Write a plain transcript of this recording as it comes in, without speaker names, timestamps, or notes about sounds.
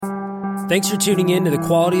Thanks for tuning in to the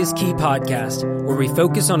Quality is Key podcast, where we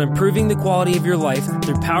focus on improving the quality of your life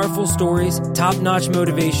through powerful stories, top-notch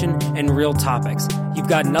motivation, and real topics. You've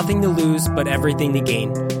got nothing to lose, but everything to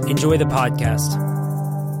gain. Enjoy the podcast.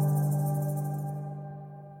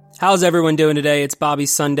 How's everyone doing today? It's Bobby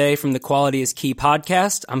Sunday from the Quality is Key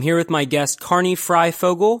podcast. I'm here with my guest, Carnie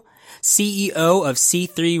Fryfogle, CEO of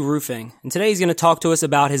C3 Roofing. And today he's going to talk to us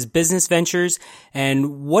about his business ventures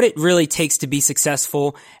and what it really takes to be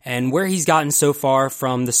successful and where he's gotten so far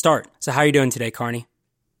from the start. So how are you doing today, Carnie?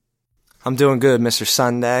 I'm doing good, Mr.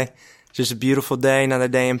 Sunday. Just a beautiful day, another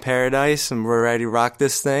day in paradise, and we're ready to rock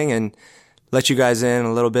this thing and let you guys in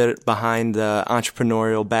a little bit behind the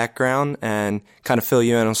entrepreneurial background and kind of fill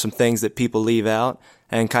you in on some things that people leave out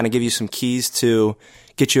and kind of give you some keys to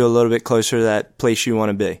get you a little bit closer to that place you want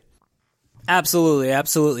to be.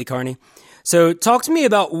 Absolutely, Carnie. So talk to me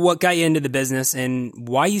about what got you into the business and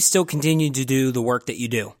why you still continue to do the work that you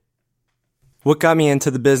do. What got me into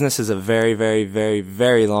the business is a very, very, very,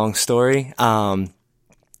 very long story.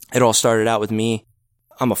 It all started out with me.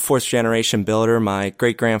 I'm a fourth generation builder. My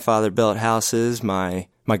great-grandfather built houses. My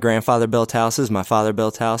grandfather built houses. My father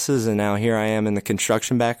built houses. And now here I am in the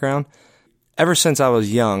construction background. Ever since I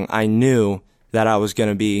was young, I knew that I was going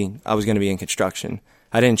to be in construction.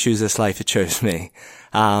 I didn't choose this life, it chose me.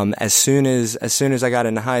 As soon as I got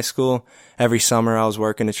into high school, every summer I was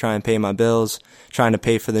working to try and pay my bills, trying to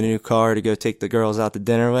pay for the new car to go take the girls out to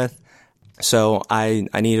dinner with. So I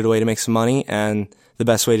needed a way to make some money, and the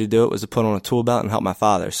best way to do it was to put on a tool belt and help my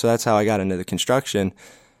father. So that's how I got into the construction.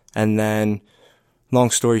 And then,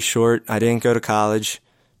 long story short, I didn't go to college.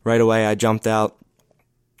 Right away I jumped out,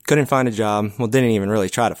 couldn't find a job. Well, didn't even really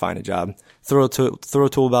try to find a job. Throw a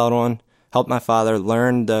tool belt on, helped my father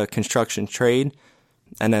learn the construction trade,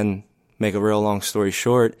 and then, make a real long story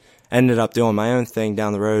short, ended up doing my own thing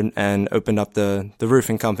down the road and opened up the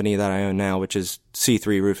roofing company that I own now, which is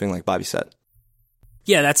C3 Roofing, like Bobby said.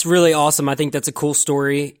 Yeah, that's really awesome. I think that's a cool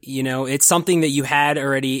story. You know, it's something that you had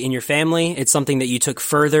already in your family. It's something that you took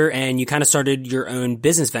further and you kind of started your own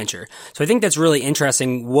business venture. So I think that's really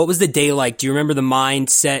interesting. What was the day like? Do you remember the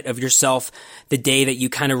mindset of yourself the day that you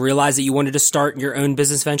kind of realized that you wanted to start your own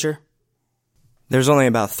business venture? There's only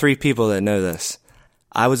about 3 people that know this.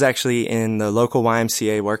 I was actually in the local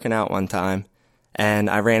YMCA working out one time, and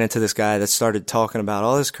I ran into this guy that started talking about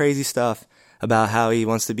all this crazy stuff about how he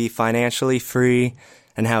wants to be financially free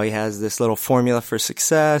and how he has this little formula for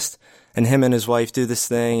success, and him and his wife do this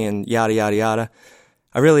thing and yada, yada, yada.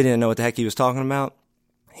 I really didn't know what the heck he was talking about.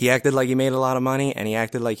 He acted like he made a lot of money, and he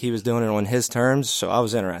acted like he was doing it on his terms, so I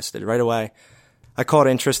was interested right away. I caught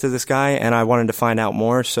interest to this guy, and I wanted to find out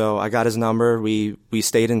more, so I got his number. We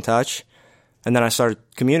stayed in touch, and then I started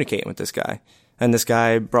communicating with this guy. And this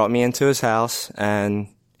guy brought me into his house, and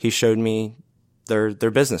he showed me their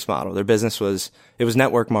business model. Their business was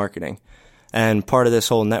network marketing. And part of this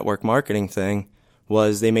whole network marketing thing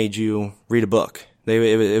was they made you read a book.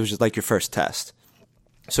 It was just like your first test.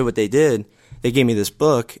 So what they did, they gave me this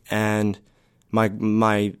book, and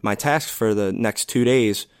my task for the next 2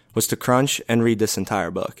 days was to crunch and read this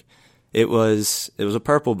entire book. It was a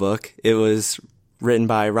purple book. It was written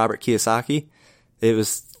by Robert Kiyosaki. It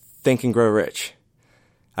was Think and Grow Rich.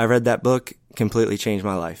 I read that book, completely changed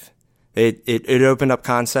my life. It opened up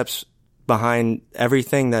concepts behind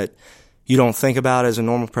everything that you don't think about as a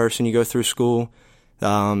normal person. You go through school.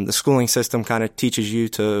 The schooling system kind of teaches you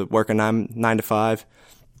to work a 9 to 5,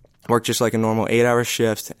 work just like a normal 8-hour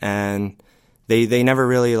shift, and they never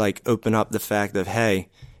really like open up the fact of, hey,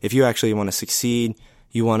 if you actually want to succeed,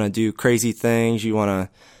 you want to do crazy things, you want to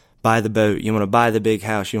buy the boat, you want to buy the big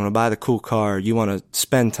house, you want to buy the cool car, you want to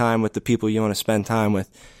spend time with the people you want to spend time with,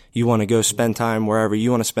 you want to go spend time wherever you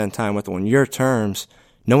want to spend time with on your terms.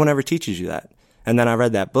 No one ever teaches you that. And then I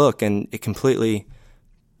read that book, and it completely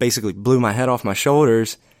basically blew my head off my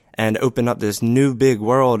shoulders and opened up this new big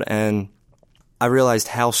world, and I realized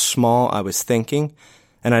how small I was thinking,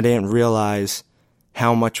 and I didn't realize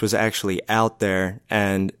how much was actually out there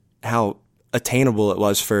and how attainable it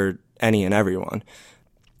was for any and everyone.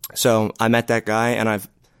 So I met that guy, and I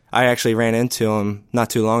actually ran into him not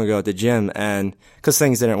too long ago at the gym, and because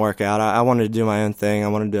things didn't work out, I wanted to do my own thing. I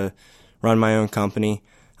wanted to run my own company.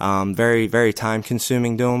 Very, very time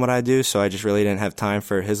consuming doing what I do, so I just really didn't have time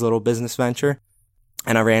for his little business venture.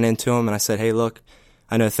 And I ran into him and I said, hey, look,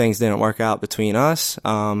 I know things didn't work out between us.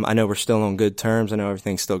 I know we're still on good terms. I know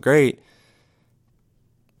everything's still great.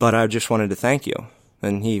 But I just wanted to thank you.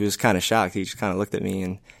 And he was kind of shocked. He just kind of looked at me,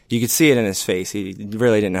 and you could see it in his face. He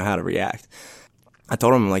really didn't know how to react. I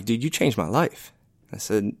told him, I'm like, dude, you changed my life. I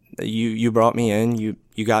said, you brought me in.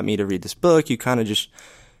 You got me to read this book. You kind of just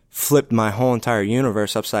flipped my whole entire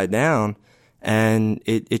universe upside down, and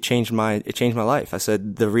it changed my life. I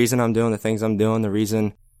said, the reason I'm doing the things I'm doing, the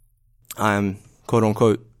reason I'm quote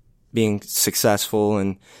unquote being successful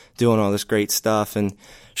and doing all this great stuff and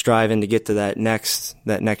striving to get to that next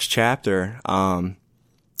chapter, I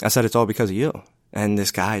said, it's all because of you. And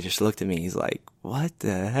this guy just looked at me. He's like, what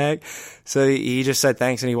the heck? So he just said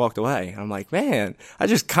thanks and he walked away. I'm like, man, I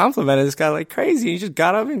just complimented this guy like crazy. He just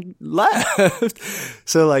got up and left.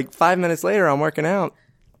 So like 5 minutes later, I'm working out.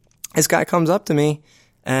 This guy comes up to me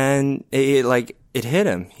and it hit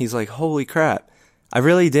him. He's like, holy crap. I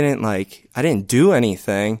really I didn't do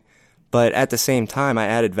anything, but at the same time, I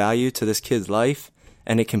added value to this kid's life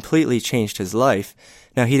and it completely changed his life.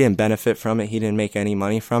 Now, he didn't benefit from it. He didn't make any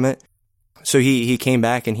money from it. So he came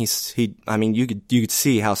back and you could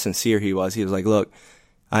see how sincere he was. He was like, look,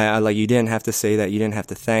 I you didn't have to say that. You didn't have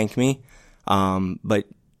to thank me. But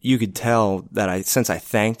you could tell that since I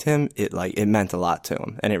thanked him, it meant a lot to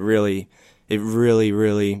him. And it really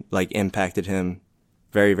impacted him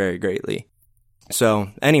very, very greatly. So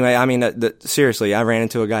anyway, seriously, I ran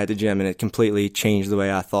into a guy at the gym and it completely changed the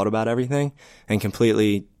way I thought about everything and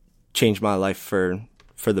completely changed my life for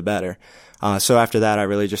the better. So after that, I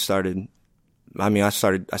really just started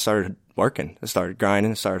working. I started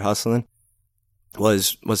grinding, started hustling,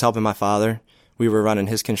 was helping my father. We were running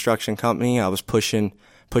his construction company. I was pushing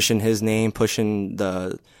his name, pushing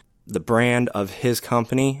the brand of his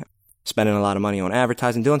company, spending a lot of money on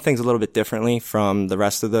advertising, doing things a little bit differently from the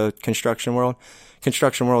rest of the construction world.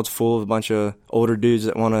 Construction world's full of a bunch of older dudes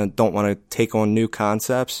that don't want to take on new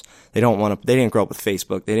concepts. They didn't grow up with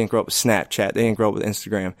Facebook. They didn't grow up with Snapchat. They didn't grow up with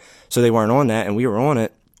Instagram. So they weren't on that and we were on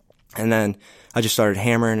it. And then I just started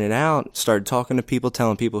hammering it out, started talking to people,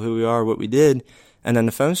 telling people who we are, what we did, and then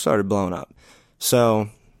the phone started blowing up. So,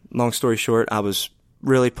 long story short, I was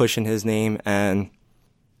really pushing his name, and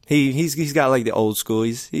he's got like the old school.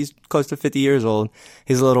 He's close to 50 years old.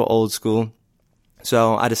 He's a little old school.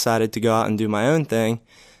 So I decided to go out and do my own thing,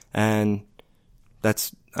 and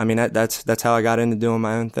that's how I got into doing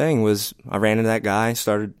my own thing. Was I ran into that guy,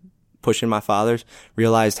 started pushing my father's,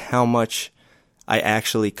 realized how much I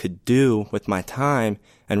actually could do with my time,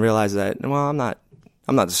 and realized that, well, I'm not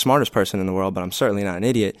the smartest person in the world, but I'm certainly not an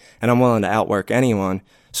idiot, and I'm willing to outwork anyone,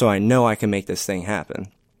 so I know I can make this thing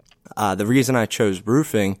happen. The reason I chose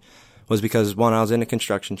roofing was because, one, I was in the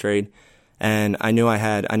construction trade, and I knew I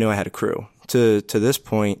had a crew. To this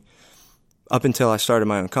point, up until I started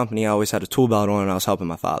my own company, I always had a tool belt on, and I was helping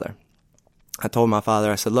my father. I told my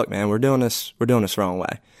father, I said, look, man, we're doing this the wrong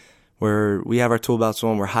way. We have our tool belts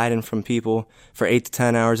on, we're hiding from people for 8 to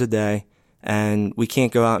 10 hours a day, and we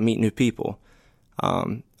can't go out and meet new people.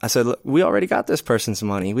 I said, look, we already got this person's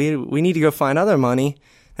money. We need to go find other money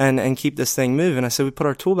and keep this thing moving. I said, we put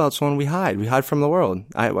our tool belts on, we hide from the world.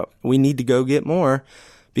 We need to go get more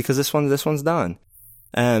because this one's done.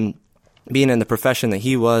 And being in the profession that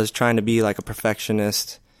he was, trying to be like a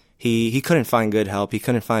perfectionist, he couldn't find good help. He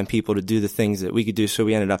couldn't find people to do the things that we could do, so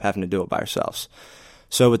we ended up having to do it by ourselves.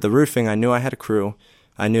 So with the roofing, I knew I had a crew.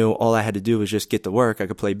 I knew all I had to do was just get to work. I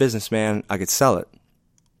could play businessman. I could sell it.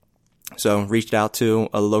 So reached out to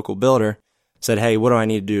a local builder, said, hey, what do I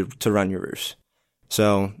need to do to run your roofs?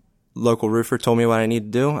 So local roofer told me what I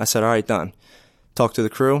need to do. I said, all right, done. Talked to the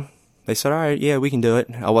crew. They said, all right, yeah, we can do it.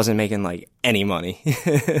 I wasn't making like any money.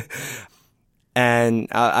 And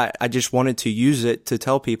I just wanted to use it to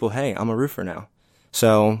tell people, hey, I'm a roofer now.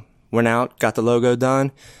 So went out, got the logo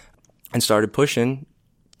done, and started pushing,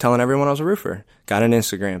 telling everyone I was a roofer. Got an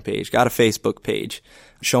Instagram page, got a Facebook page,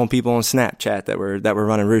 showing people on Snapchat that were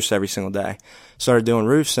running roofs every single day. Started doing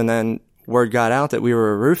roofs, and then word got out that we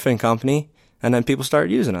were a roofing company, and then people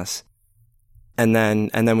started using us. And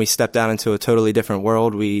then we stepped out into a totally different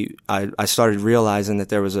world. I started realizing that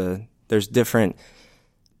there's different.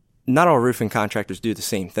 Not all roofing contractors do the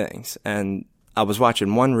same things, and I was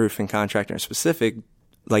watching one roofing contractor in specific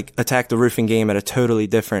attack the roofing game at a totally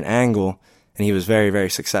different angle, and he was very, very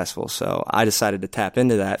successful. So I decided to tap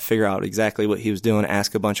into that, figure out exactly what he was doing,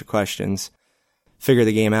 ask a bunch of questions, figure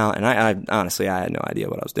the game out, and I honestly had no idea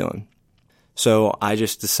what I was doing. So I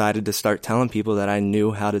just decided to start telling people that I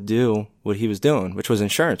knew how to do what he was doing, which was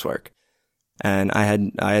insurance work, and I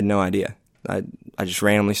had no idea. I just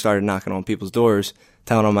randomly started knocking on people's doors,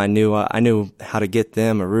 telling them I knew how to get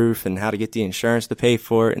them a roof and how to get the insurance to pay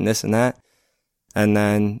for it and this and that. And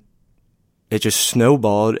then it just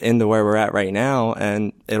snowballed into where we're at right now.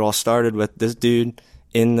 And it all started with this dude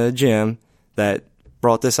in the gym that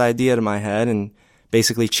brought this idea to my head and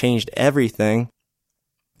basically changed everything.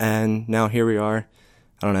 And now here we are,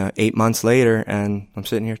 8 months later, and I'm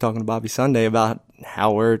sitting here talking to Bobby Sunday about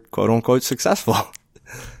how we're quote unquote successful.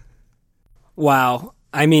 Wow.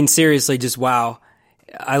 I mean, seriously, just wow.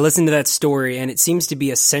 I listened to that story, and it seems to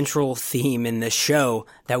be a central theme in this show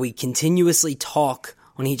that we continuously talk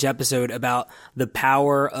on each episode about the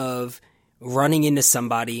power of running into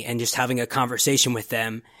somebody and just having a conversation with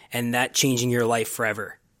them, and that changing your life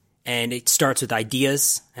forever. And it starts with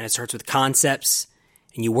ideas, and it starts with concepts,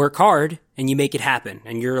 and you work hard, and you make it happen,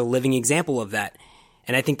 and you're a living example of that.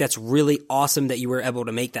 And I think that's really awesome that you were able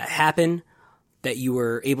to make that happen, that you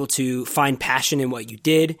were able to find passion in what you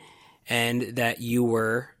did, and that you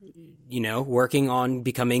were, working on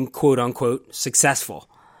becoming quote unquote successful.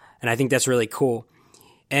 And I think that's really cool.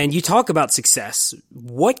 And you talk about success.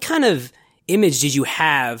 What kind of image did you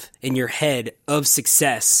have in your head of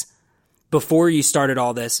success before you started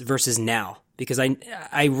all this versus now? Because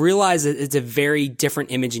I realize that it's a very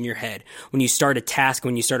different image in your head. When you start a task,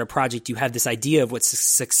 when you start a project, you have this idea of what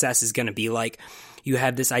success is going to be like. You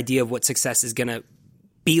have this idea of what success is going to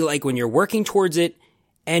be like when you're working towards it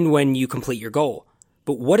and when you complete your goal.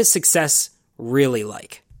 But what is success really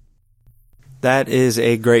like? That is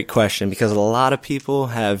a great question because a lot of people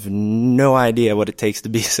have no idea what it takes to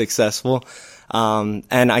be successful.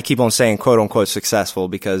 And I keep on saying quote unquote successful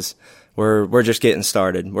because we're just getting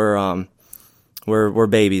started. We're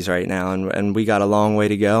babies right now and we got a long way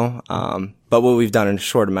to go. But what we've done in a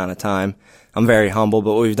short amount of time, I'm very humble,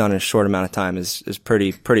 but what we've done in a short amount of time is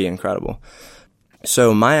pretty incredible.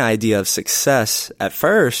 So my idea of success at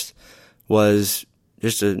first was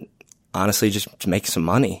just to make some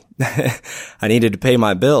money. I needed to pay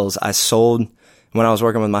my bills. When I was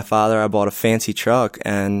working with my father, I bought a fancy truck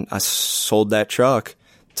and I sold that truck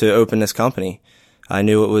to open this company. I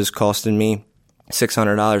knew it was costing me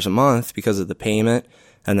 $600 a month because of the payment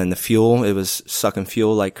and then the fuel. It was sucking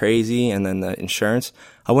fuel like crazy, and then the insurance.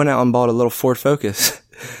 I went out and bought a little Ford Focus.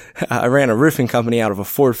 I ran a roofing company out of a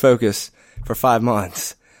Ford Focus for 5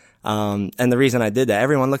 months. And the reason I did that,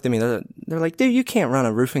 everyone looked at me, they're like, dude, you can't run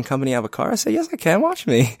a roofing company out of a car. I said, yes, I can. Watch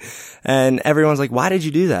me. And everyone's like, why did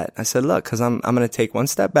you do that? I said, look, cause I'm going to take 1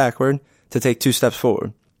 step backward to take 2 steps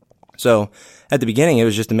forward. So at the beginning, it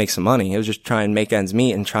was just to make some money. It was just try and make ends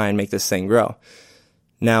meet and try and make this thing grow.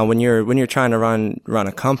 Now, when you're trying to run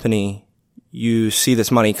a company, you see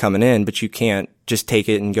this money coming in, but you can't just take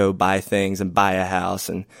it and go buy things and buy a house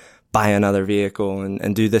and buy another vehicle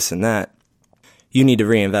and do this and that. You need to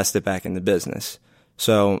reinvest it back in the business.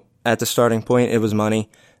 So at the starting point, it was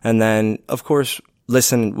money. And then, of course, I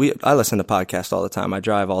listen to podcasts all the time. I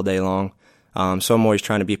drive all day long. So I'm always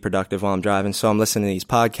trying to be productive while I'm driving. So I'm listening to these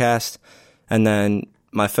podcasts, and then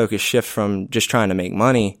my focus shifts from just trying to make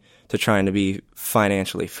money to trying to be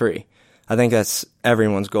financially free. I think that's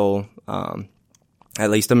everyone's goal. At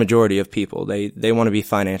least the majority of people, they want to be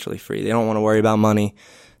financially free. They don't want to worry about money.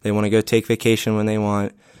 They want to go take vacation when they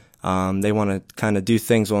want. They want to kind of do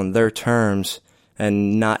things on their terms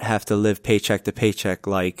and not have to live paycheck to paycheck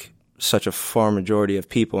like such a far majority of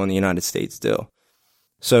people in the United States do.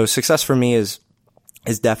 So success for me is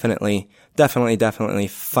definitely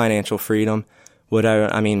financial freedom.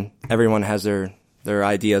 Everyone has their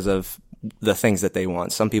ideas of the things that they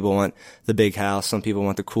want. Some people want the big house. Some people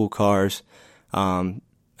want the cool cars. And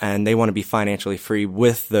they want to be financially free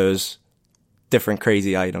with those different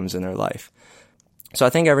crazy items in their life. So I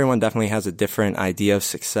think everyone definitely has a different idea of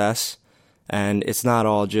success, and it's not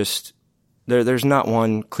all just there's not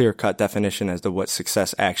one clear-cut definition as to what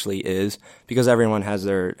success actually is, because everyone has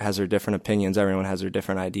their different opinions, everyone has their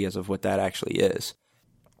different ideas of what that actually is.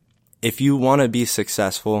 If you want to be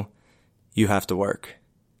successful, you have to work.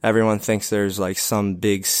 Everyone thinks there's like some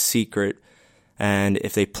big secret, and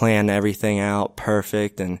if they plan everything out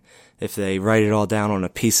perfect, and if they write it all down on a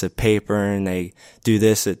piece of paper and they do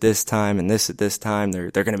this at this time and this at this time, they're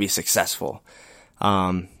going to be successful.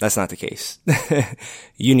 That's not the case.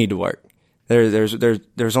 You need to work.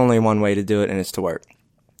 There's only one way to do it, and it's to work.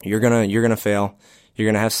 You're going to fail. You're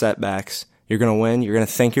going to have setbacks. You're going to win. You're going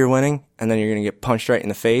to think you're winning, and then you're going to get punched right in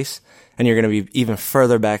the face, and you're going to be even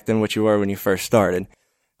further back than what you were when you first started.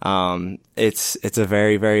 It's a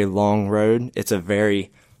very, very long road. It's a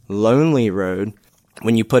very lonely road.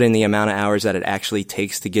 When you put in the amount of hours that it actually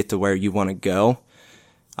takes to get to where you want to go,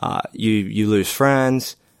 you lose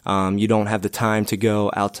friends. You don't have the time to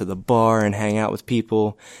go out to the bar and hang out with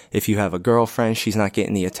people. If you have a girlfriend, she's not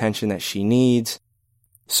getting the attention that she needs.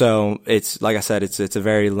 So it's, like I said, it's a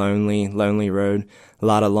very lonely road. A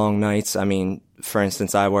lot of long nights. I mean, for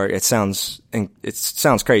instance, it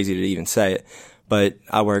sounds crazy to even say it, but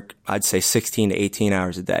I work, I'd say 16 to 18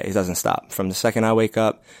 hours a day. It doesn't stop. From the second I wake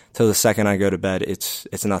up till the second I go to bed,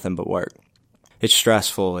 it's nothing but work. It's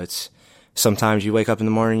stressful. Sometimes you wake up in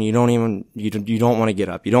the morning, you don't want to get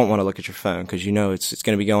up. You don't want to look at your phone because you know it's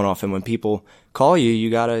going to be going off. And when people call you, you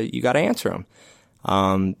gotta answer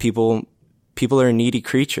them. People are needy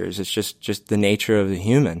creatures. It's just the nature of the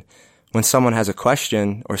human. When someone has a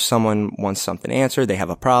question or someone wants something answered, they have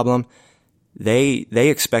a problem, they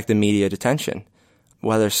expect immediate attention.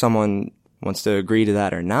 Whether someone wants to agree to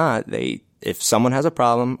that or not, if someone has a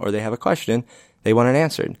problem or they have a question, they want it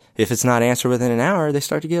answered. If it's not answered within an hour, they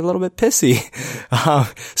start to get a little bit pissy.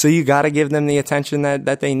 So you got to give them the attention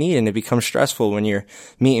that they need, and it becomes stressful when you're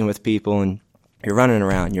meeting with people and you're running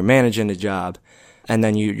around, you're managing a job, and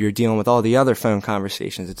then you're dealing with all the other phone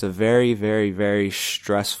conversations. It's a very, very, very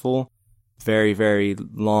stressful, very, very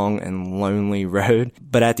long and lonely road.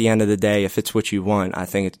 But at the end of the day, if it's what you want, I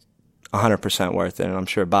think it's 100% worth it, and I'm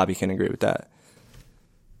sure Bobby can agree with that.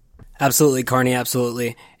 Absolutely, Carnie,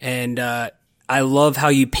 absolutely. And I love how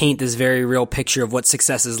you paint this very real picture of what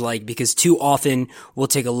success is like, because too often we'll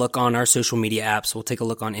take a look on our social media apps, we'll take a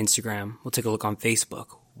look on Instagram, we'll take a look on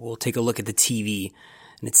Facebook, we'll take a look at the TV,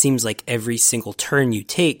 and it seems like every single turn you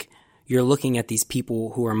take, you're looking at these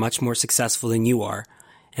people who are much more successful than you are,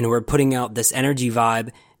 and who are putting out this energy vibe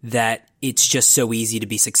that it's just so easy to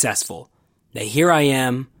be successful. That here I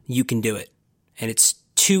am, you can do it. And it's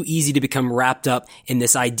too easy to become wrapped up in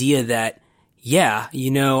this idea that, yeah,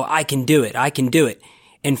 I can do it.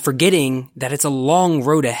 And forgetting that it's a long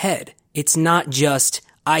road ahead. It's not just,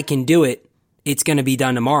 I can do it. It's going to be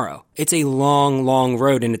done tomorrow. It's a long, long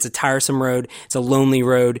road, and it's a tiresome road. It's a lonely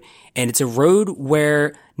road, and it's a road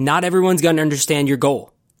where not everyone's going to understand your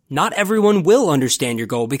goal. Not everyone will understand your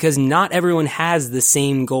goal because not everyone has the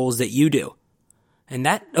same goals that you do. And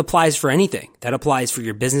that applies for anything. That applies for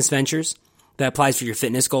your business ventures. That applies for your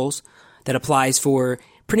fitness goals. That applies for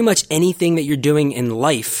pretty much anything that you're doing in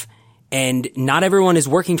life. And not everyone is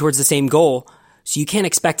working towards the same goal. So you can't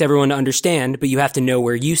expect everyone to understand, but you have to know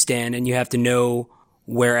where you stand and you have to know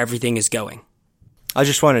where everything is going. I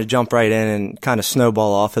just wanted to jump right in and kind of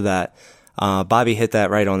snowball off of that. Bobby hit that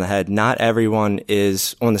right on the head. Not everyone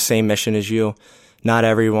is on the same mission as you. Not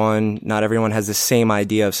everyone has the same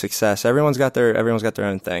idea of success. Everyone's got their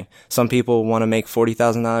own thing. Some people want to make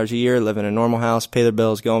 $40,000 a year, live in a normal house, pay their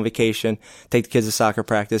bills, go on vacation, take the kids to soccer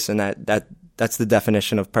practice, and that's the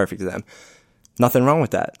definition of perfect to them. Nothing wrong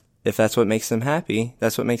with that. If that's what makes them happy,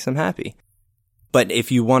 that's what makes them happy. But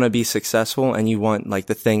if you want to be successful and you want like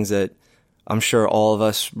the things that I'm sure all of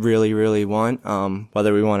us really, really want,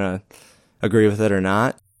 whether we want to agree with it or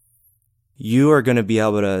not, you're going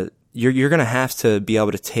to have to be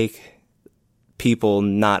able to take people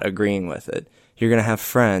not agreeing with it. You're going to have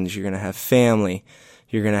friends, you're going to have family,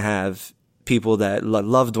 you're going to have people that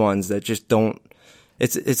loved ones that just don't,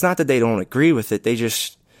 it's not that they don't agree with it, they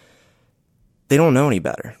don't know any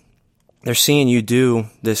better. They're seeing you do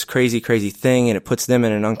this crazy, crazy thing, and it puts them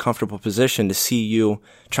in an uncomfortable position to see you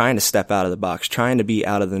trying to step out of the box, trying to be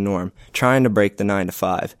out of the norm, trying to break the 9 to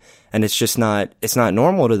 5. And it's not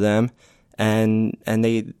normal to them, and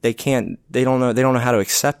they don't know how to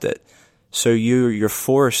accept it. So you're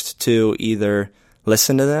forced to either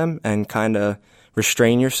listen to them and kind of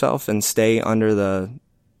restrain yourself and stay under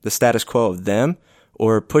the status quo of them,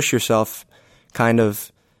 or push yourself, kind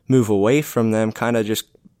of move away from them, kind of just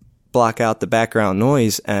block out the background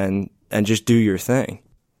noise and just do your thing.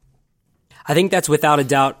 I think that's without a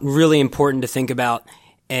doubt really important to think about,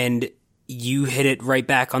 and you hit it right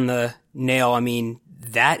back on the nail. I mean,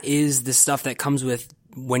 that is the stuff that comes with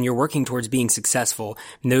when you're working towards being successful.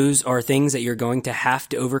 And those are things that you're going to have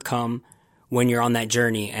to overcome when you're on that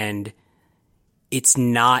journey, and it's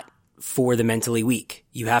not for the mentally weak.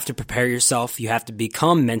 You have to prepare yourself. You have to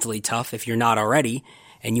become mentally tough if you're not already.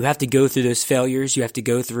 And you have to go through those failures. You have to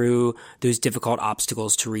go through those difficult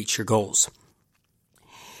obstacles to reach your goals.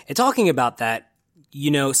 And talking about that,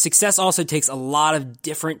 success also takes a lot of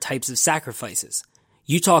different types of sacrifices.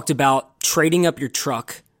 You talked about trading up your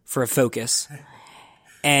truck for a Focus,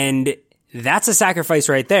 and that's a sacrifice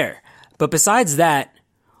right there. But besides that,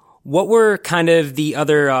 what were kind of the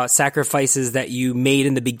other sacrifices that you made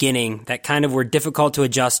in the beginning that kind of were difficult to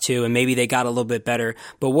adjust to, and maybe they got a little bit better?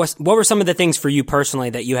 But what were some of the things for you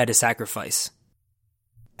personally that you had to sacrifice?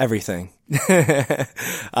 Everything. Yeah,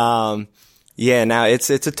 now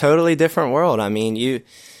it's a totally different world. I mean,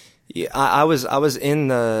 I was in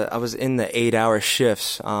the 8-hour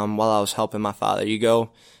shifts while I was helping my father. It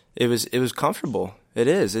was comfortable. It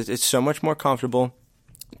is. It's so much more comfortable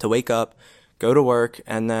to wake up, go to work,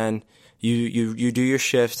 and then you do your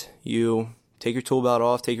shift, you Take your tool belt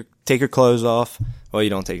off, take your clothes off. Well, you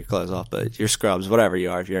don't take your clothes off, but your scrubs, whatever you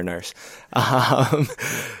are, if you're a nurse.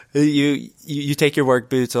 You take your work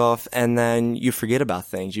boots off, and then you forget about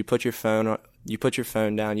things. You put your phone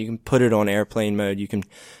down. You can put it on airplane mode. You can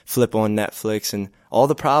flip on Netflix, and all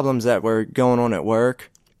the problems that were going on at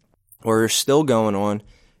work or are still going on,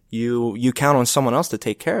 you count on someone else to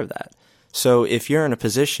take care of that. So if you're in a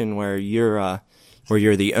position where you're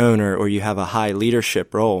the owner or you have a high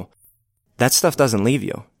leadership role, that stuff doesn't leave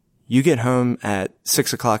you. You get home at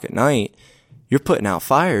 6 o'clock at night, you're putting out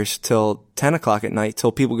fires till 10 o'clock at night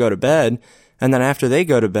till people go to bed. And then after they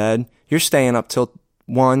go to bed, you're staying up till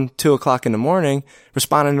 1, 2 o'clock in the morning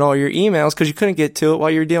responding to all your emails because you couldn't get to it while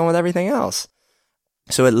you were dealing with everything else.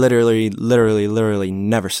 So it literally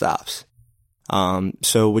never stops.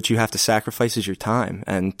 So what you have to sacrifice is your time,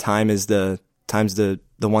 and time's the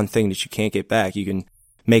one thing that you can't get back. You can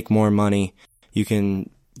make more money, you can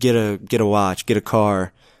get a watch, get a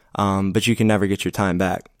car, but you can never get your time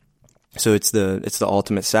back. So it's the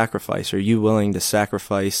ultimate sacrifice. Are you willing to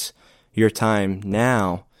sacrifice your time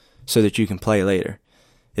now so that you can play later?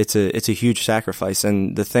 It's a huge sacrifice.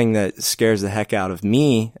 And the thing that scares the heck out of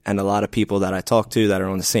me and a lot of people that I talk to that are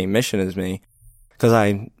on the same mission as me, because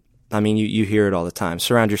I mean, you hear it all the time.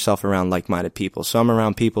 Surround yourself around like-minded people. So I'm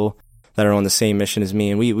around people that are on the same mission as me,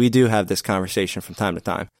 and we do have this conversation from time to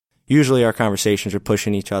time. Usually our conversations are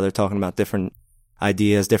pushing each other, talking about different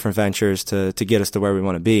ideas, different ventures to get us to where we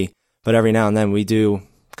want to be. But every now and then we do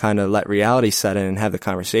kind of let reality set in and have the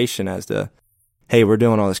conversation as to, hey, we're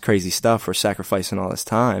doing all this crazy stuff. We're sacrificing all this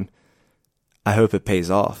time. I hope it pays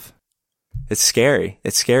off. It's scary.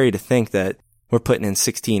 It's scary to think that we're putting in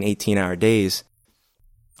 16, 18-hour days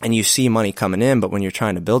and you see money coming in, but when you're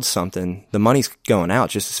trying to build something, the money's going out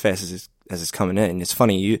just as fast as it's coming in. It's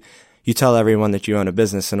funny, you tell everyone that you own a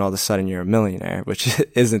business and all of a sudden you're a millionaire, which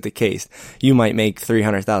isn't the case. You might make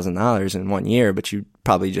 $300,000 in 1 year, but you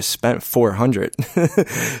probably just spent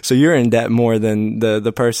 $400,000. So you're in debt more than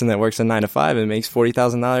the person that works a 9 to 5 and makes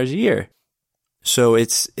 $40,000 a year. So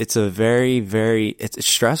it's a it's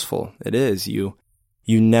stressful. It is. You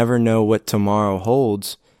never know what tomorrow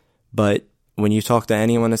holds, but when you talk to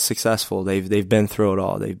anyone that's successful, they've been through it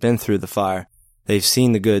all. They've been through the fire. They've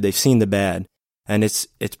seen the good. They've seen the bad. And it's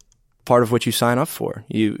part of what you sign up for.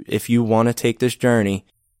 If you want to take this journey,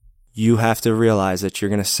 you have to realize that you're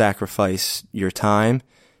going to sacrifice your time,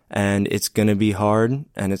 and it's going to be hard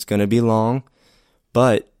and it's going to be long.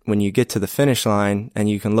 But when you get to the finish line and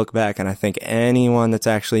you can look back, and I think anyone that's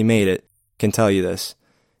actually made it can tell you this,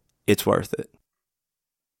 it's worth it.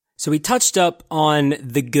 So we touched up on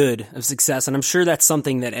the good of success, and I'm sure that's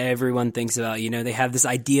something that everyone thinks about. You know, they have this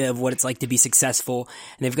idea of what it's like to be successful,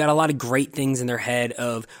 and they've got a lot of great things in their head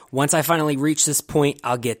of, once I finally reach this point,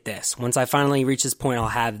 I'll get this. Once I finally reach this point, I'll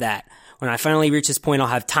have that. When I finally reach this point, I'll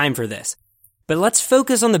have time for this. But let's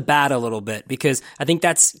focus on the bad a little bit, because I think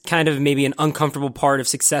that's kind of maybe an uncomfortable part of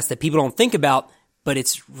success that people don't think about, but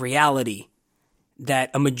it's reality.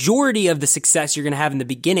 That a majority of the success you're going to have in the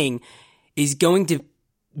beginning is going to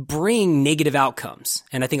bring negative outcomes.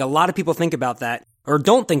 And I think a lot of people think about that or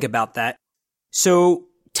don't think about that. So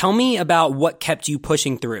tell me about what kept you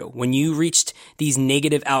pushing through. When you reached these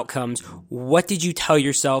negative outcomes, what did you tell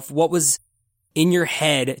yourself? What was in your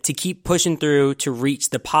head to keep pushing through to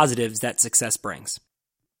reach the positives that success brings?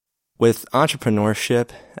 With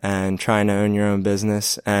entrepreneurship and trying to own your own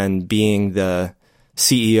business and being the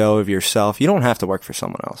CEO of yourself, you don't have to work for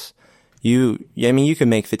someone else. You can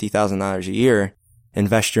make $50,000 a year,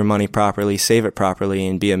 invest your money properly, save it properly,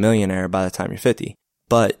 and be a millionaire by the time you're 50.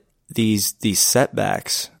 But these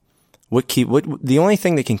setbacks, the only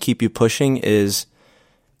thing that can keep you pushing is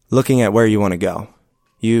looking at where you want to go.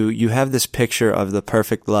 You have this picture of the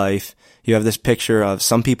perfect life. You have this picture of,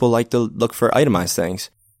 some people like to look for itemized things.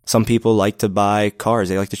 Some people like to buy cars.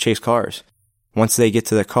 They like to chase cars. Once they get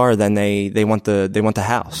to the car, then they want the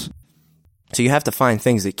house. So you have to find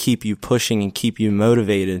things that keep you pushing and keep you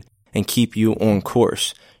motivated and keep you on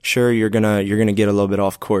course. Sure, you're gonna get a little bit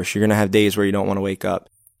off course. You're gonna have days where you don't want to wake up.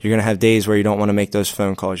 You're gonna have days where you don't want to make those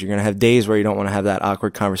phone calls. You're gonna have days where you don't want to have that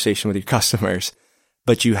awkward conversation with your customers.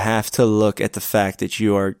 But you have to look at the fact that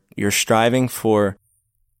you're striving for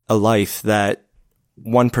a life that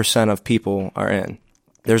 1% of people are in.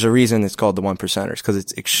 There's a reason it's called the 1%ers, because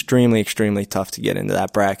it's extremely, extremely tough to get into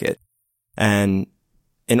that bracket. And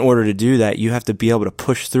in order to do that, you have to be able to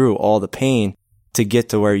push through all the pain to get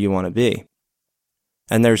to where you want to be.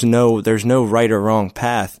 And there's no right or wrong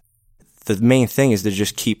path. The main thing is to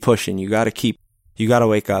just keep pushing. You got to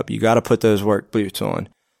wake up. You got to put those work boots on.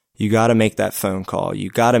 You got to make that phone call.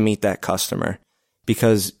 You got to meet that customer,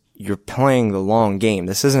 because you're playing the long game.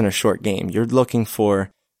 This isn't a short game. You're looking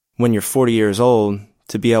for, when you're 40 years old,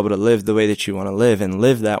 to be able to live the way that you want to live and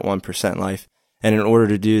live that 1% life. And in order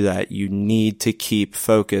to do that, you need to keep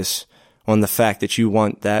focus on the fact that you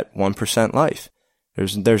want that 1% life.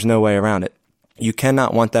 There's no way around it. You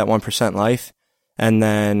cannot want that 1% life and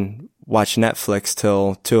then watch Netflix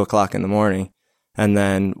till 2 o'clock in the morning and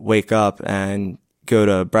then wake up and go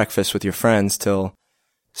to breakfast with your friends till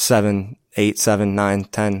 7, 8, 7, 9,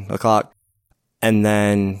 10 o'clock and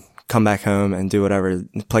then come back home and do whatever,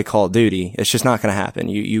 play Call of Duty. It's just not going to happen.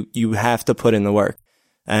 You have to put in the work.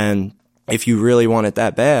 And if you really want it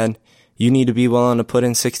that bad, you need to be willing to put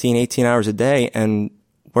in 16, 18 hours a day and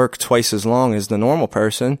work twice as long as the normal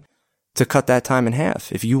person to cut that time in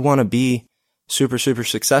half. If you want to be super, super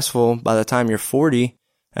successful by the time you're 40,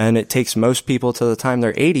 and it takes most people to the time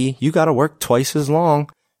they're 80, you got to work twice as long,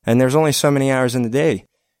 and there's only so many hours in the day.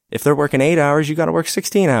 If they're working 8 hours, you got to work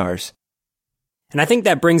 16 hours. And I think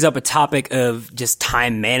that brings up a topic of just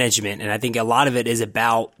time management, and I think a lot of it is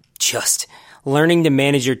about just learning to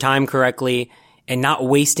manage your time correctly and not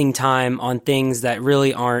wasting time on things that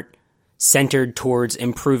really aren't centered towards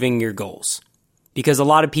improving your goals. Because a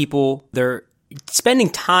lot of people, they're spending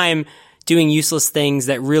time doing useless things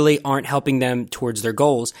that really aren't helping them towards their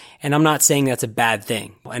goals. And I'm not saying that's a bad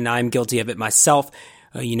thing. And I'm guilty of it myself.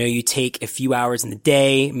 You take a few hours in the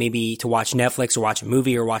day, maybe to watch Netflix or watch a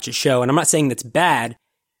movie or watch a show. And I'm not saying that's bad,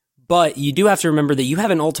 but you do have to remember that you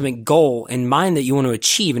have an ultimate goal in mind that you want to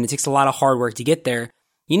achieve. And it takes a lot of hard work to get there.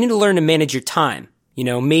 You need to learn to manage your time.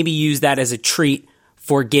 Maybe use that as a treat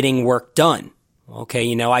for getting work done.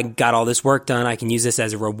 Okay, I got all this work done. I can use this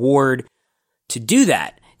as a reward to do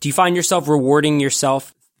that. Do you find yourself rewarding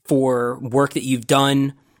yourself for work that you've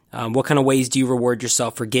done? What kind of ways do you reward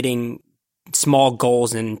yourself for getting small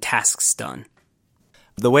goals and tasks done?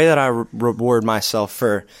 The way that I reward myself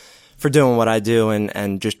for doing what I do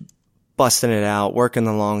and just busting it out, working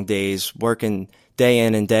the long days, working day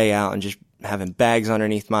in and day out, and just having bags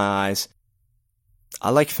underneath my eyes. I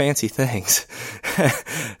like fancy things.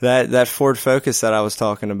 That Ford Focus that I was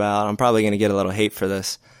talking about, I'm probably going to get a little hate for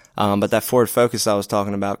this. But that Ford Focus I was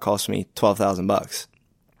talking about cost me $12,000.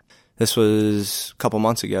 This was a couple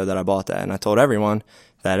months ago that I bought that, and I told everyone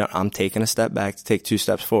that I'm taking a step back to take 2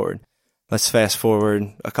 steps forward. Let's fast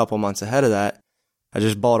forward a couple months ahead of that. I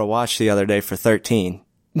just bought a watch the other day for $13.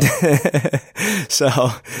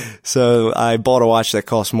 So I bought a watch that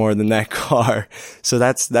cost more than that car. So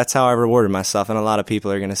that's how I rewarded myself. And a lot of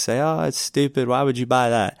people are going to say, "Oh, it's stupid. Why would you buy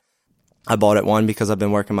that?" I bought it, one, because I've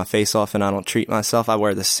been working my face off and I don't treat myself. I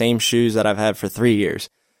wear the same shoes that I've had for 3 years,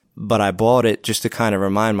 but I bought it just to kind of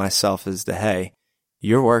remind myself hey,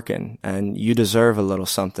 you're working and you deserve a little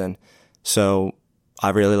something. So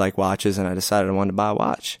I really like watches, and I decided I wanted to buy a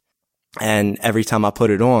watch. And every time I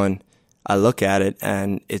put it on, I look at it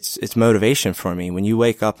and it's motivation for me. When you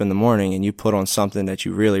wake up in the morning and you put on something that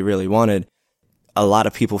you really, really wanted, a lot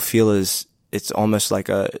of people feel it's almost like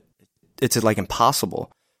it's like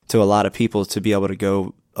impossible to a lot of people to be able to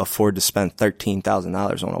go afford to spend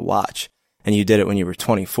 $13,000 on a watch. And you did it when you were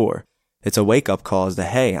 24. It's a wake up call as to,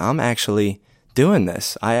 hey, I'm actually doing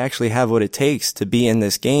this. I actually have what it takes to be in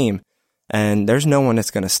this game. And there's no one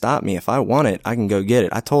that's going to stop me. If I want it, I can go get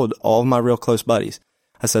it. I told all of my real close buddies,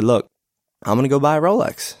 I said, look, I'm going to go buy a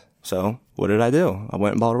Rolex. So what did I do? I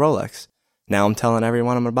went and bought a Rolex. Now I'm telling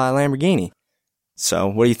everyone I'm going to buy a Lamborghini. So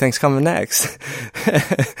what do you think's coming next?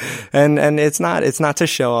 and it's not to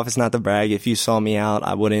show off. It's not to brag. If you saw me out,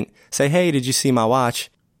 I wouldn't say, hey, did you see my watch?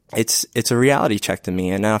 It's a reality check to me.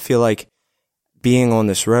 And I feel like being on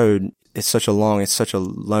this road, it's such a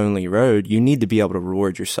lonely road. You need to be able to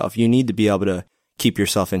reward yourself. You need to be able to keep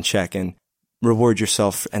yourself in check and reward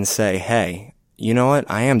yourself and say, hey, you know what?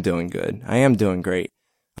 I am doing good. I am doing great.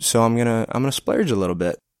 So I'm going to splurge a little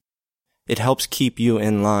bit. It helps keep you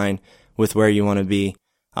in line with where you want to be.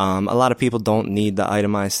 A lot of people don't need the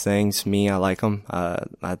itemized things. Me, I like them.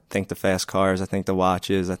 I think the fast cars, I think the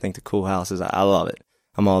watches, I think the cool houses. I love it.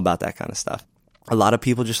 I'm all about that kind of stuff. A lot of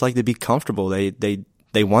people just like to be comfortable.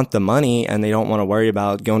 They want the money and they don't want to worry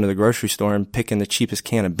about going to the grocery store and picking the cheapest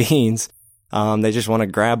can of beans. They just want to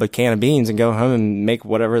grab a can of beans and go home and make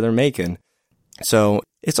whatever they're making. So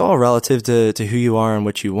it's all relative to who you are and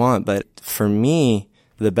what you want. But for me,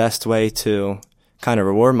 the best way to kind of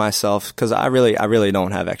reward myself, because I really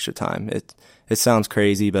don't have extra time. It sounds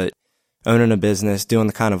crazy, but owning a business, doing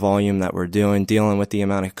the kind of volume that we're doing, dealing with the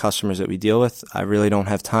amount of customers that we deal with, I really don't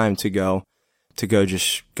have time to go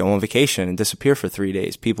on vacation and disappear for 3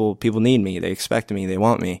 days. People need me. They expect me. They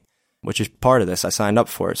want me, which is part of this. I signed up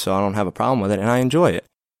for it, so I don't have a problem with it, and I enjoy it.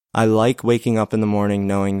 I like waking up in the morning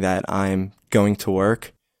knowing that I'm going to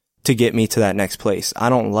work to get me to that next place.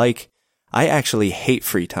 I actually hate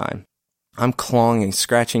free time. I'm clawing and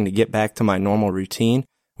scratching to get back to my normal routine,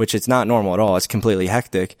 which it's not normal at all. It's completely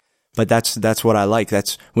hectic, but that's what I like.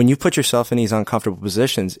 That's when you put yourself in these uncomfortable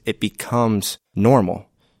positions, it becomes normal.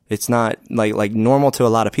 It's not like normal to a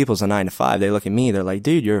lot of people is a 9 to 5. They look at me, they're like,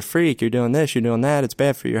 dude, you're a freak. You're doing this, you're doing that. It's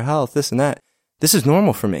bad for your health, this and that. This is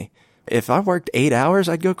normal for me. If I worked 8 hours,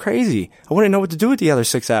 I'd go crazy. I wouldn't know what to do with the other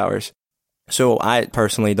 6 hours. So I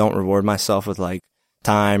personally don't reward myself with like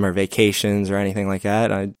time or vacations or anything like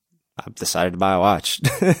that. I've decided to buy a watch.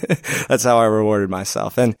 That's how I rewarded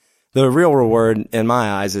myself. And the real reward in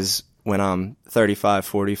my eyes is when I'm 35,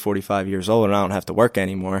 40, 45 years old and I don't have to work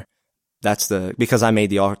anymore. Because I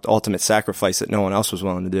made the ultimate sacrifice that no one else was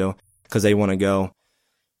willing to do, because they want to go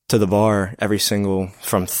to the bar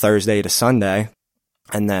from Thursday to Sunday.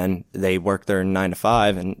 And then they work their 9 to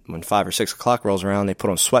 5, and when 5 or 6 o'clock rolls around, they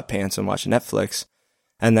put on sweatpants and watch Netflix.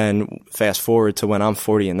 And then fast forward to when I'm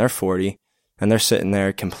 40 and they're 40, and they're sitting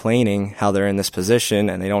there complaining how they're in this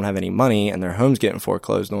position and they don't have any money and their home's getting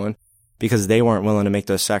foreclosed on because they weren't willing to make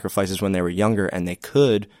those sacrifices when they were younger, and they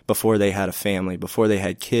could before they had a family, before they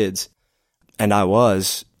had kids. And I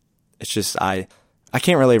was. It's just I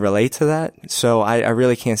can't really relate to that. So I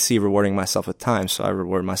really can't see rewarding myself with time. So I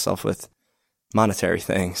reward myself with monetary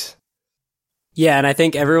things. Yeah, and I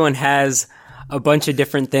think everyone has a bunch of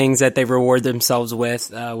different things that they reward themselves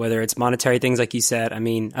with, whether it's monetary things, like you said. I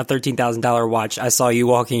mean, a $13,000 watch. I saw you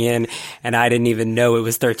walking in, and I didn't even know it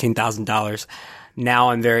was $13,000.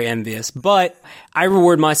 Now I'm very envious. But I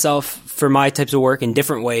reward myself for my types of work in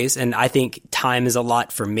different ways, and I think time is a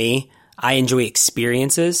lot for me. I enjoy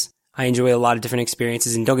experiences. I enjoy a lot of different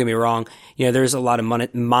experiences, and don't get me wrong, there's a lot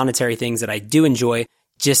of monetary things that I do enjoy.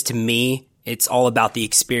 Just to me, it's all about the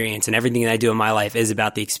experience, and everything that I do in my life is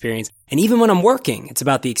about the experience. And even when I'm working, it's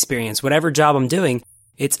about the experience. Whatever job I'm doing,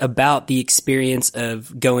 it's about the experience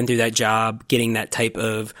of going through that job, getting that type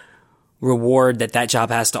of reward that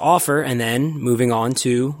job has to offer, and then moving on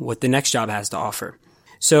to what the next job has to offer.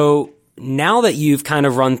 So now that you've kind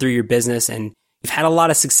of run through your business and you've had a lot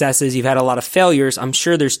of successes, you've had a lot of failures, I'm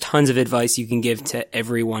sure there's tons of advice you can give to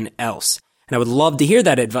everyone else. And I would love to hear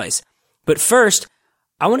that advice. But first,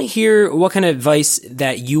 I want to hear what kind of advice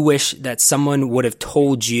that you wish that someone would have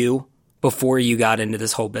told you before you got into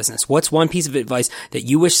this whole business. What's one piece of advice that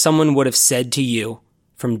you wish someone would have said to you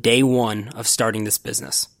from day one of starting this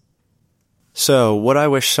business? So what I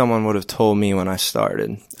wish someone would have told me when I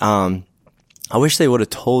started, I wish they would have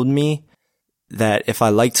told me that if I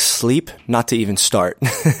liked sleep, not to even start.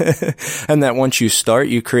 And that once you start,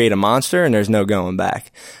 you create a monster and there's no going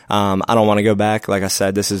back. I don't want to go back. Like I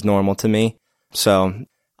said, this is normal to me. So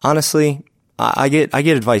honestly, I get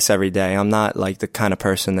advice every day. I'm not like the kind of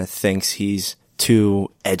person that thinks he's too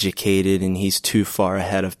educated and he's too far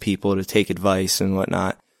ahead of people to take advice and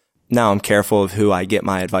whatnot. Now I'm careful of who I get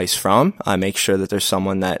my advice from. I make sure that there's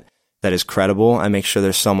someone that is credible. I make sure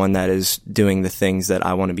there's someone that is doing the things that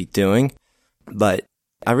I want to be doing. But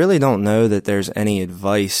I really don't know that there's any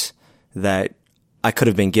advice that I could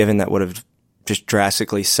have been given that would have just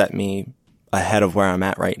drastically set me ahead of where I'm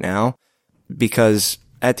at right now. Because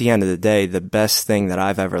at the end of the day, the best thing that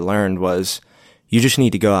I've ever learned was you just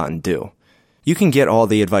need to go out and do. You can get all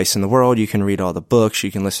the advice in the world. You can read all the books.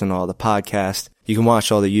 You can listen to all the podcasts. You can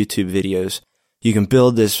watch all the YouTube videos. You can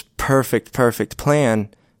build this perfect plan.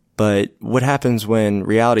 But what happens when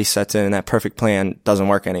reality sets in and that perfect plan doesn't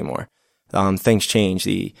work anymore? Things change.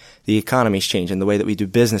 The economy's changing. The way that we do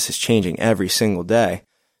business is changing every single day.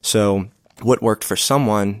 So what worked for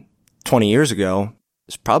someone 20 years ago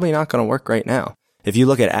is probably not going to work right now. If you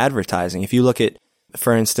look at advertising,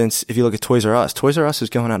 for instance, if you look at Toys R Us is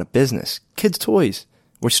going out of business. Kids' toys.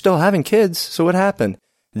 We're still having kids. So what happened?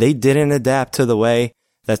 They didn't adapt to the way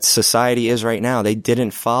that society is right now. They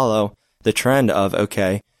didn't follow the trend of,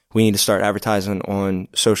 okay, we need to start advertising on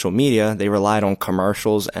social media. They relied on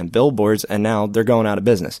commercials and billboards, and now they're going out of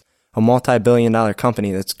business. A multi-billion-dollar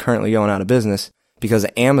company that's currently going out of business because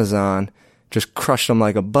Amazon just crushed them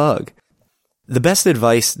like a bug. The best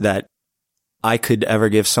advice that I could ever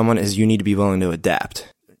give someone is you need to be willing to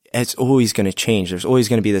adapt. It's always going to change. There's always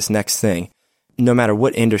going to be this next thing. No matter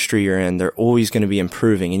what industry you're in, they're always going to be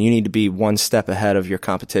improving, and you need to be one step ahead of your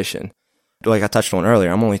competition. Like I touched on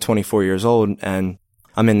earlier, I'm only 24 years old, and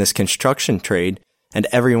I'm in this construction trade, and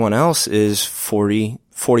everyone else is 40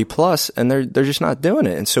 plus, and they're just not doing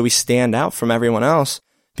it. And so we stand out from everyone else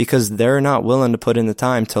because they're not willing to put in the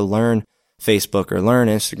time to learn Facebook or learn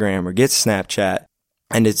Instagram or get Snapchat,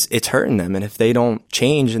 and it's hurting them. And if they don't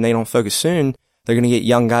change and they don't focus soon, they're going to get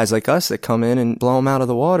young guys like us that come in and blow them out of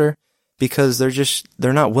the water because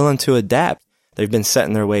they're not willing to adapt. They've been set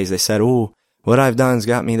in their ways. They said, "Ooh, what I've done's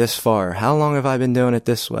got me this far. How long have I been doing it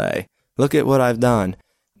this way? Look at what I've done.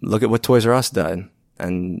 Look at what Toys R Us done."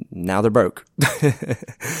 And now they're broke.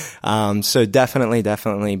 So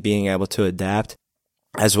definitely being able to adapt,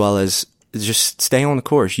 as well as just stay on the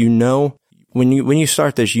course. You know, when you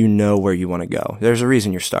start this, you know where you want to go. There's a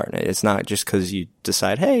reason you're starting it. It's not just because you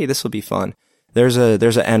decide, hey, this will be fun. There's an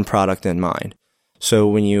end product in mind. So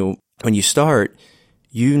when you start,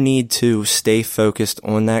 you need to stay focused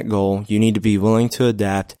on that goal. You need to be willing to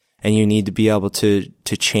adapt, and you need to be able to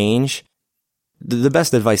change. The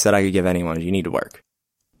best advice that I could give anyone is you need to work.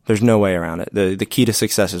 There's no way around it. The key to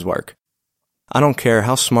success is work. I don't care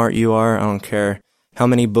how smart you are. I don't care how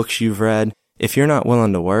many books you've read. If you're not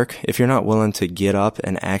willing to work, if you're not willing to get up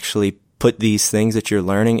and actually put these things that you're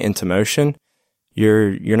learning into motion,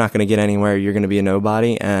 you're not going to get anywhere. You're going to be a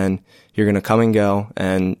nobody, and you're going to come and go.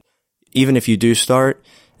 And even if you do start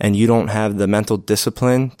and you don't have the mental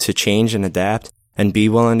discipline to change and adapt and be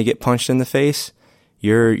willing to get punched in the face,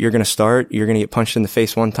 you're going to start, you're going to get punched in the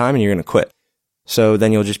face one time, and you're going to quit. So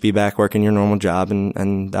then you'll just be back working your normal job,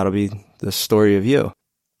 and that'll be the story of you.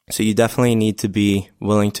 So you definitely need to be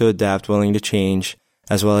willing to adapt, willing to change,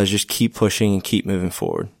 as well as just keep pushing and keep moving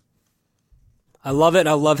forward. I love it.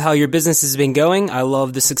 I love how your business has been going. I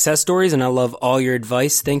love the success stories, and I love all your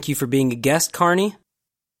advice. Thank you for being a guest, Carnie.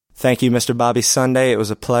 Thank you, Mr. Bobby Sunday. It was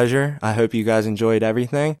a pleasure. I hope you guys enjoyed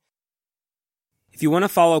everything. If you want to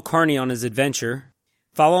follow Carnie on his adventure,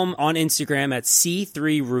 follow him on Instagram at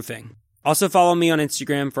C3 Roofing. Also follow me on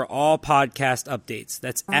Instagram for all podcast updates.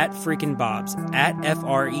 That's at freaking Bobs, at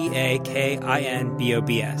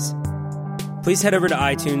FREAKINBOBS. Please head over to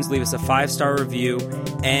iTunes, leave us a 5-star review,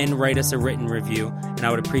 and write us a written review, and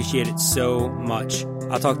I would appreciate it so much.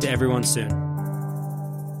 I'll talk to everyone soon.